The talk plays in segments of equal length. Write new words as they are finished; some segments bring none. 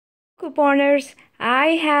couponers. I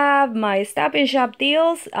have my Stop and Shop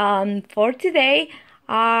deals for today.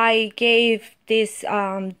 I gave these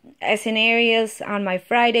scenarios on my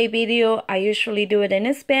Friday video. I usually do it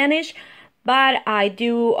in Spanish, but I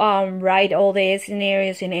do write all the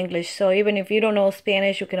scenarios in English. So even if you don't know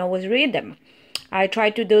Spanish, you can always read them. I try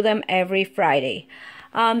to do them every Friday.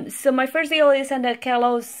 So my first deal is on the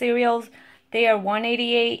Kellogg's cereals. They are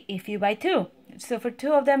 $1.88 if you buy two. So for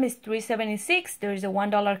two of them, it's $3.76. There's a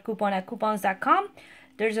 $1 coupon at coupons.com.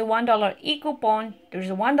 There's a $1 e-coupon. There's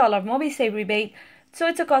a $1 MobiSave rebate. So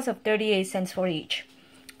it's a cost of 38 cents for each.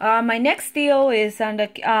 My next deal is on the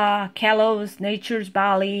Kellogg's Nature's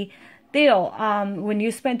Valley deal. When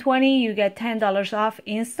you spend $20, you get $10 off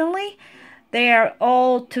instantly. They are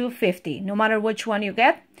all $2.50, no matter which one you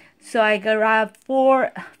get. So I grabbed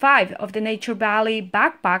 5 of the Nature Valley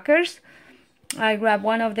backpackers. I grabbed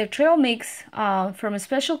one of the trail mix from a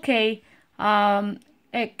Special K,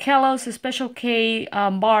 Kellogg's Special K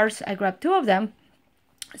bars. I grabbed 2 of them.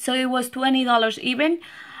 So it was $20 even.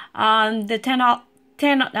 The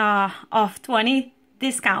 10 off 20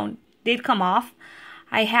 discount did come off.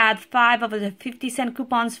 I had 5 of the 50-cent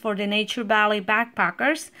coupons for the Nature Valley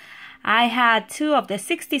backpackers. I had 2 of the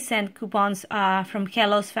 60-cent coupons from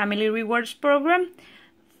Kellogg's Family Rewards program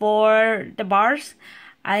for the bars.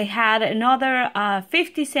 I had another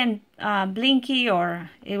 50-cent Blinky,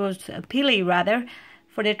 or it was a Pili rather,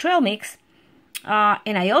 for the trail mix.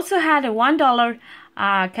 And I also had a $1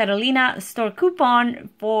 Carolina store coupon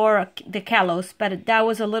for the Kellogg's, but that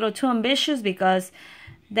was a little too ambitious because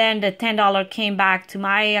then the $10 came back to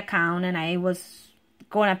my account and I was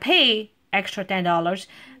going to pay extra $10.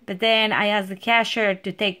 But then I asked the cashier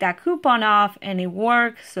to take that coupon off and it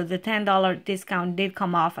worked, so the $10 discount did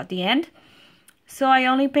come off at the end. So I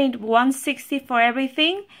only paid $1.60 for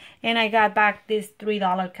everything, and I got back this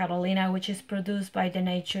 $3 Carolina, which is produced by the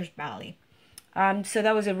Nature's Valley. So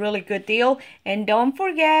that was a really good deal. And don't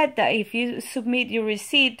forget that if you submit your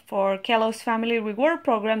receipt for Kellogg's Family Reward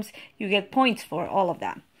programs, you get points for all of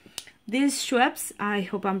that. These Schweppes, I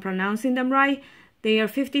hope I'm pronouncing them right, they are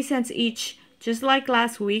 50 cents each, just like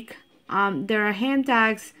last week. There are hand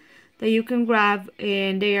tags that you can grab,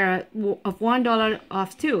 and they are of $1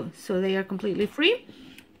 off too, so they are completely free.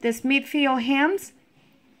 The Smithfield hams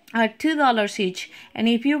are $2 each, and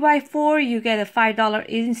if you buy 4, you get a $5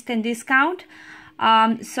 instant discount.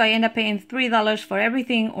 So I end up paying $3 for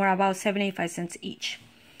everything, or about 75 cents each.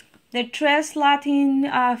 The Tres Latin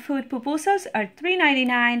food pupusas are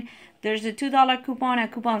 $3.99. There's a $2 coupon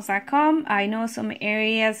at coupons.com. I know some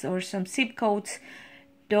areas or some zip codes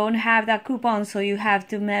don't have that coupon, so you have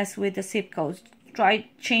to mess with the zip codes. Try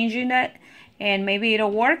changing that and maybe it'll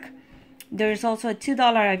work. There's also a $2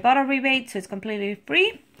 Ibotta rebate, so it's completely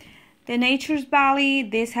free. The Nature's Valley,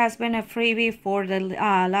 this has been a freebie for the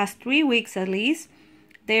last 3 weeks at least.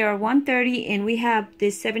 They are $1.30, and we have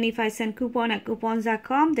this 75-cent coupon at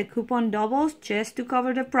coupons.com. The coupon doubles just to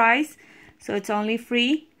cover the price, so it's only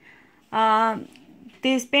free.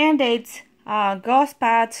 These Band-Aids, gauze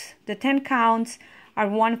pads, the 10 counts, are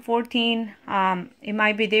 $1.14. It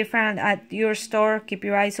might be different at your store. Keep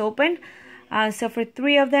your eyes open. So for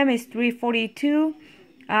 3 of them, it's $3.42.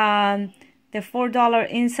 The $4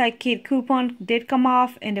 Inside Kit coupon did come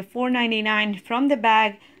off, and the $4.99 from the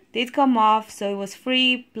bag did come off. So it was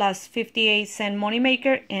free plus 58-cent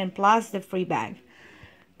moneymaker and plus the free bag.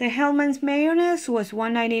 The Hellmann's mayonnaise was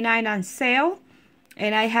 $1.99 on sale,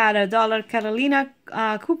 and I had a $1 Carolina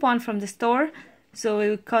coupon from the store, so it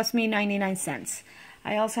would cost me 99 cents.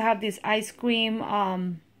 I also have these ice cream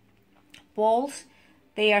bowls.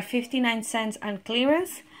 They are 59 cents on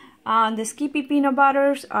clearance. The Skippy peanut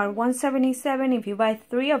butters are $1.77 if you buy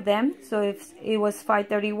 3 of them. So if it was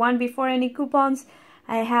 $5.31 before any coupons,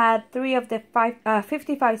 I had 3 of the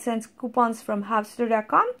 55 cents coupons from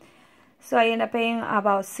Hubster.com. So I end up paying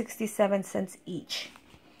about 67 cents each.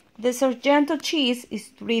 The Sargento cheese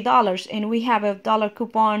is $3, and we have a $1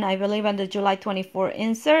 coupon, I believe, on the July 24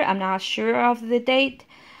 insert. I'm not sure of the date.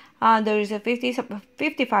 There is a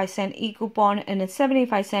 55-cent e-coupon and a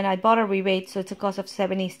 75-cent Ibotta rebate, so it's a cost of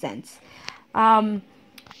 70 cents. The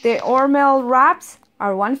Hormel wraps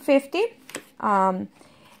are $1.50,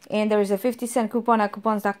 and there is a 50-cent coupon at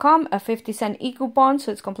coupons.com, a 50-cent e-coupon,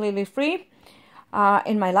 so it's completely free.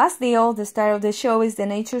 In my last deal, the star of the show is the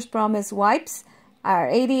Nature's Promise wipes. Are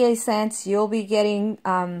 88 cents. You'll be getting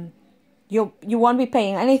you won't be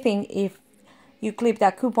paying anything if you clip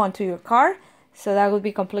that coupon to your card, so that would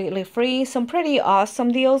be completely free. Some pretty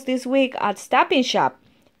awesome deals this week at Stop and Shop.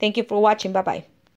 Thank you for watching. Bye bye.